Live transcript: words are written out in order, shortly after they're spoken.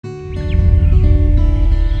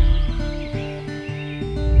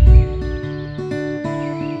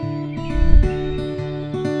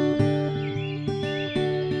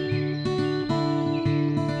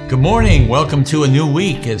Good morning. Welcome to a new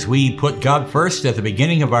week as we put God first at the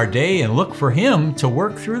beginning of our day and look for Him to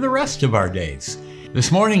work through the rest of our days.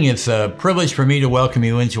 This morning, it's a privilege for me to welcome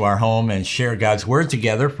you into our home and share God's Word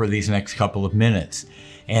together for these next couple of minutes.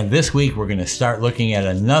 And this week, we're going to start looking at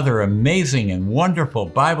another amazing and wonderful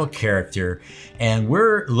Bible character, and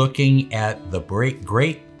we're looking at the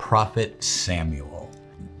great prophet Samuel.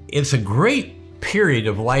 It's a great period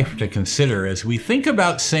of life to consider. As we think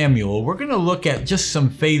about Samuel, we're going to look at just some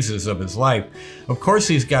phases of his life. Of course,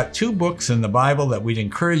 he's got two books in the Bible that we'd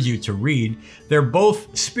encourage you to read. They're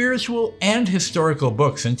both spiritual and historical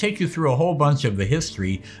books and take you through a whole bunch of the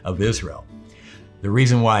history of Israel. The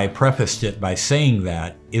reason why I prefaced it by saying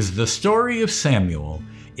that is the story of Samuel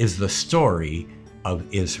is the story of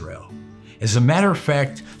Israel. As a matter of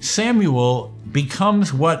fact, Samuel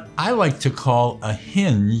becomes what I like to call a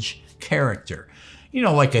hinge character. You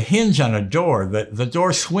know, like a hinge on a door. The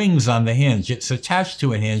door swings on the hinge. It's attached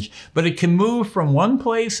to a hinge, but it can move from one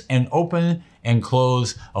place and open and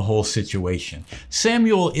close a whole situation.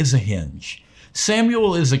 Samuel is a hinge.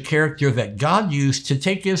 Samuel is a character that God used to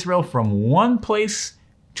take Israel from one place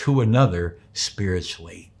to another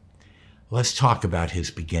spiritually. Let's talk about his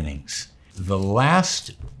beginnings. The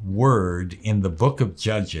last word in the book of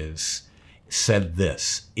Judges said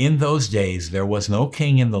this: in those days there was no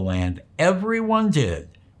king in the land. Everyone did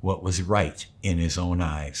what was right in his own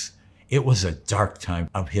eyes. It was a dark time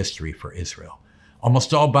of history for Israel.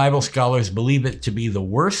 Almost all Bible scholars believe it to be the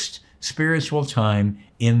worst spiritual time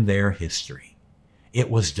in their history.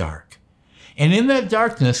 It was dark. And in that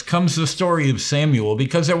darkness comes the story of Samuel,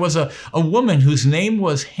 because there was a woman whose name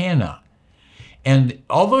was Hannah. And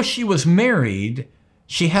although she was married,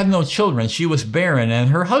 she had no children. She was barren, and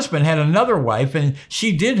her husband had another wife, and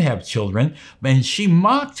she did have children, and she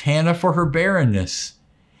mocked Hannah for her barrenness.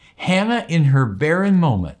 Hannah, in her barren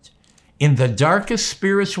moment, in the darkest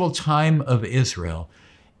spiritual time of Israel,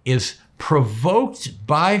 is provoked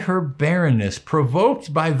by her barrenness,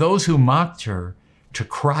 provoked by those who mocked her, to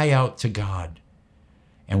cry out to God.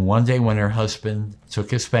 And one day when her husband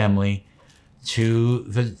took his family to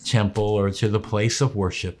the temple or to the place of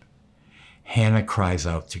worship, Hannah cries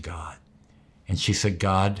out to God. And she said,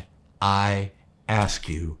 God, I ask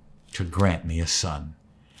you to grant me a son.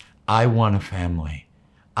 I want a family.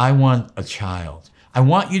 I want a child. I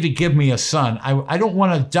want you to give me a son. I don't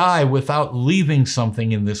want to die without leaving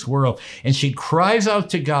something in this world. And she cries out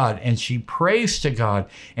to God and she prays to God.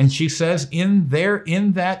 And she says in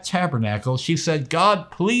that tabernacle, she said,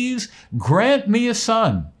 God, please grant me a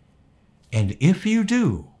son. And if you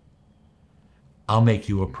do, I'll make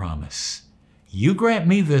you a promise. You grant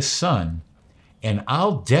me this son, and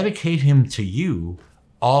I'll dedicate him to you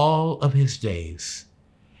all of his days.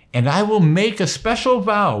 And I will make a special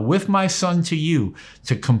vow with my son to you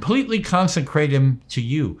to completely consecrate him to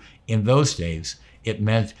you. In those days, it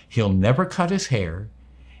meant he'll never cut his hair,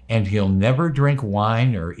 and he'll never drink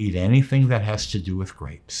wine or eat anything that has to do with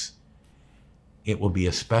grapes. It will be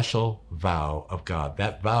a special vow of God.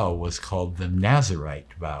 That vow was called the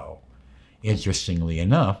Nazirite vow. Interestingly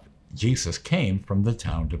enough, Jesus came from the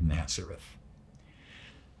town of Nazareth.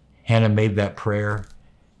 Hannah made that prayer,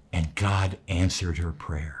 and God answered her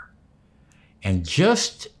prayer. And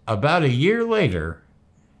just about a year later,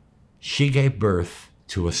 she gave birth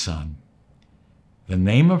to a son. The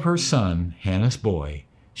name of her son, Hannah's boy,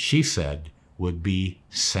 she said, would be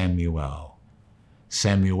Samuel.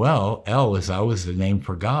 Samuel, El is always the name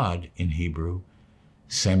for God in Hebrew.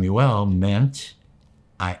 Samuel meant,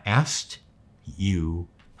 I asked you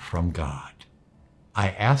from God. I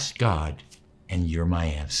asked God, and you're my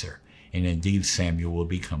answer. And indeed, Samuel will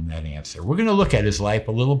become that answer. We're going to look at his life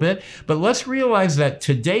a little bit, but let's realize that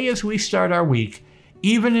today as we start our week,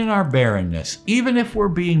 even in our barrenness, even if we're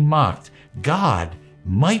being mocked, God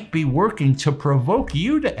might be working to provoke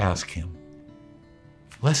you to ask him.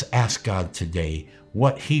 Let's ask God today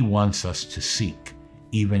what he wants us to seek,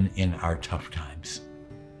 even in our tough times.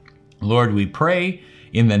 Lord, we pray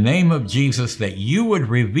in the name of Jesus that you would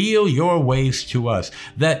reveal your ways to us,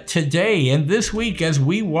 that today and this week as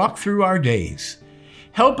we walk through our days,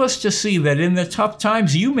 help us to see that in the tough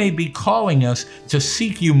times you may be calling us to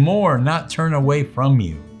seek you more, not turn away from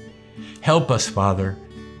you. Help us, Father,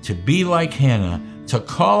 to be like Hannah, to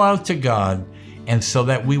call out to God, and so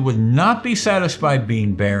that we would not be satisfied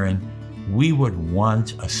being barren, we would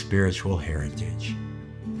want a spiritual heritage.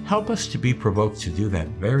 Help us to be provoked to do that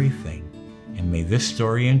very thing. And may this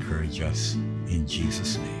story encourage us in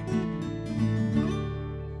Jesus' name.